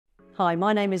Hi,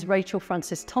 my name is Rachel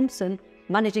Francis Thompson,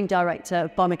 Managing Director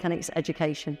of Biomechanics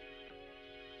Education.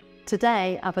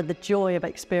 Today, I've had the joy of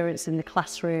experiencing the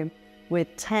classroom with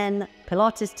 10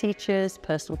 Pilates teachers,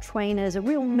 personal trainers, a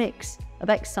real mix of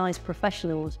exercise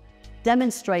professionals,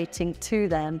 demonstrating to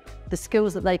them the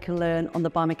skills that they can learn on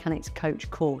the Biomechanics Coach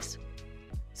course.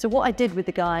 So what I did with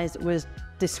the guys was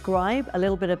describe a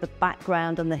little bit of the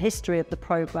background and the history of the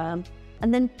program,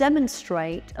 and then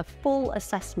demonstrate a full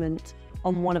assessment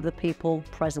on one of the people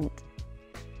present.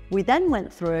 We then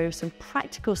went through some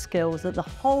practical skills that the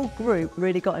whole group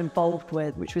really got involved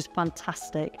with, which was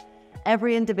fantastic.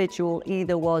 Every individual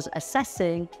either was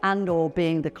assessing and/or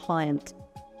being the client.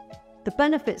 The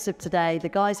benefits of today, the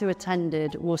guys who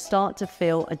attended will start to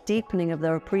feel a deepening of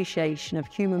their appreciation of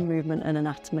human movement and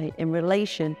anatomy in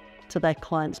relation to their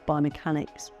clients'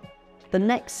 biomechanics. The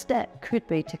next step could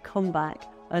be to come back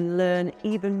and learn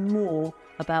even more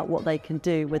about what they can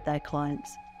do with their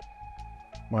clients.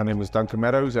 My name is Duncan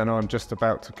Meadows and I'm just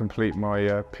about to complete my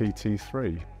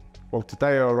PT3. Well,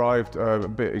 today I arrived a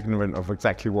bit ignorant of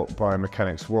exactly what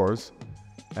biomechanics was,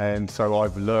 and so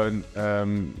I've learned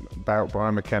about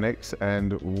biomechanics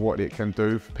and what it can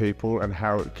do for people and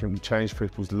how it can change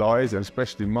people's lives, and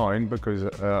especially mine, because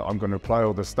I'm going to apply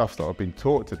all the stuff that I've been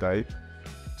taught today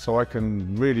so I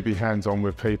can really be hands-on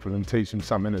with people and teach them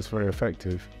something that's very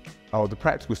effective. Oh, the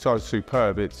practical side is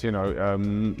superb. It's,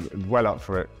 well up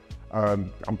for it.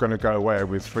 I'm going to go away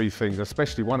with 3 things,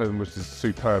 especially one of them, which is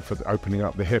superb for opening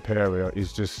up the hip area,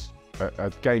 is just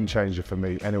a game changer for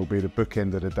me, and it will be the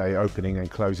bookend of the day, opening and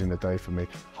closing the day for me.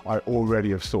 I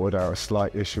already have sorted out a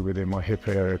slight issue within my hip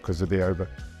area because of the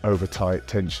over tight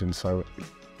tension, so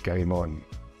game on.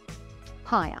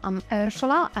 Hi, I'm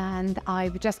Ursula and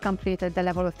I've just completed the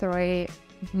level 3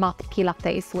 mat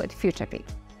Pilates with FutureFit.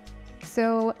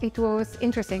 So it was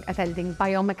interesting attending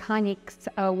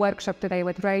Biomechanics workshop today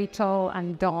with Rachel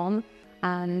and Dawn,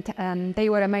 and they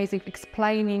were amazing,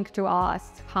 explaining to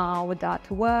us how that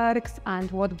works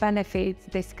and what benefits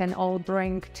this can all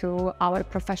bring to our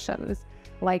professions.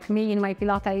 Like me in my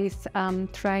Pilates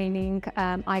training,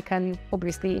 I can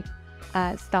obviously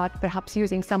start perhaps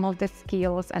using some of the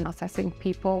skills and assessing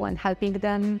people and helping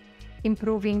them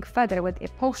improving further with their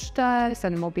postures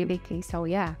and mobility. So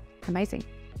yeah, amazing.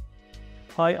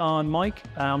 Hi, I'm Mike.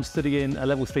 I'm studying a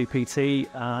level 3 PT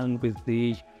and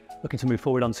looking to move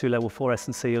forward onto level 4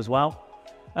 S&C as well.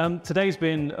 Today's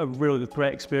been a really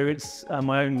great experience.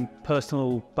 My own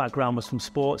personal background was from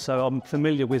sport, so I'm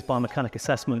familiar with biomechanic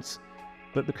assessments,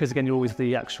 but because again you're always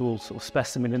the actual sort of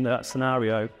specimen in that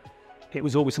scenario, it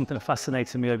was always something that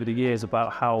fascinated me over the years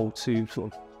about how to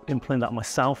sort of implement that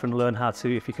myself and learn how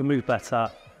to, if you can move better,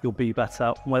 you'll be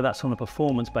better, whether that's on a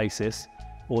performance basis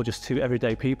or just to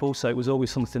everyday people. So it was always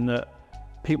something that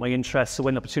piqued my interest. So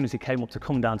when the opportunity came up to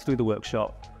come down to do the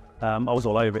workshop, I was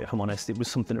all over it, if I'm honest. It was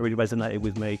something that really resonated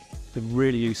with me. It's been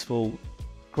really useful,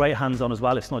 great hands-on as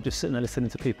well. It's not just sitting there listening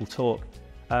to people talk.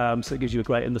 So it gives you a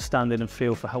great understanding and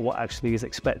feel for what actually is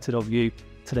expected of you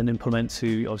to then implement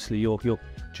to obviously your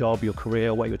job, your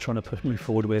career, what you're trying to move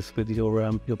forward with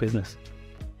your business.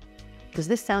 Does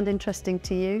this sound interesting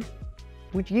to you?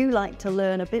 Would you like to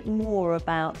learn a bit more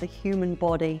about the human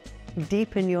body,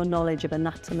 deepen your knowledge of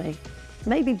anatomy,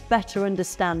 maybe better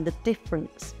understand the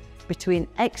difference between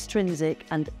extrinsic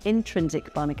and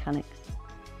intrinsic biomechanics?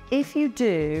 If you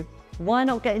do, why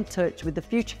not get in touch with the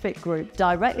FutureFit group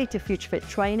directly to FutureFit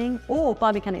Training or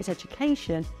Biomechanics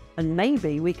Education, and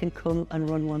maybe we can come and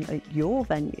run one at your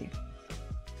venue.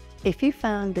 If you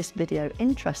found this video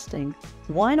interesting,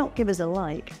 why not give us a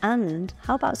like, and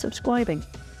how about subscribing?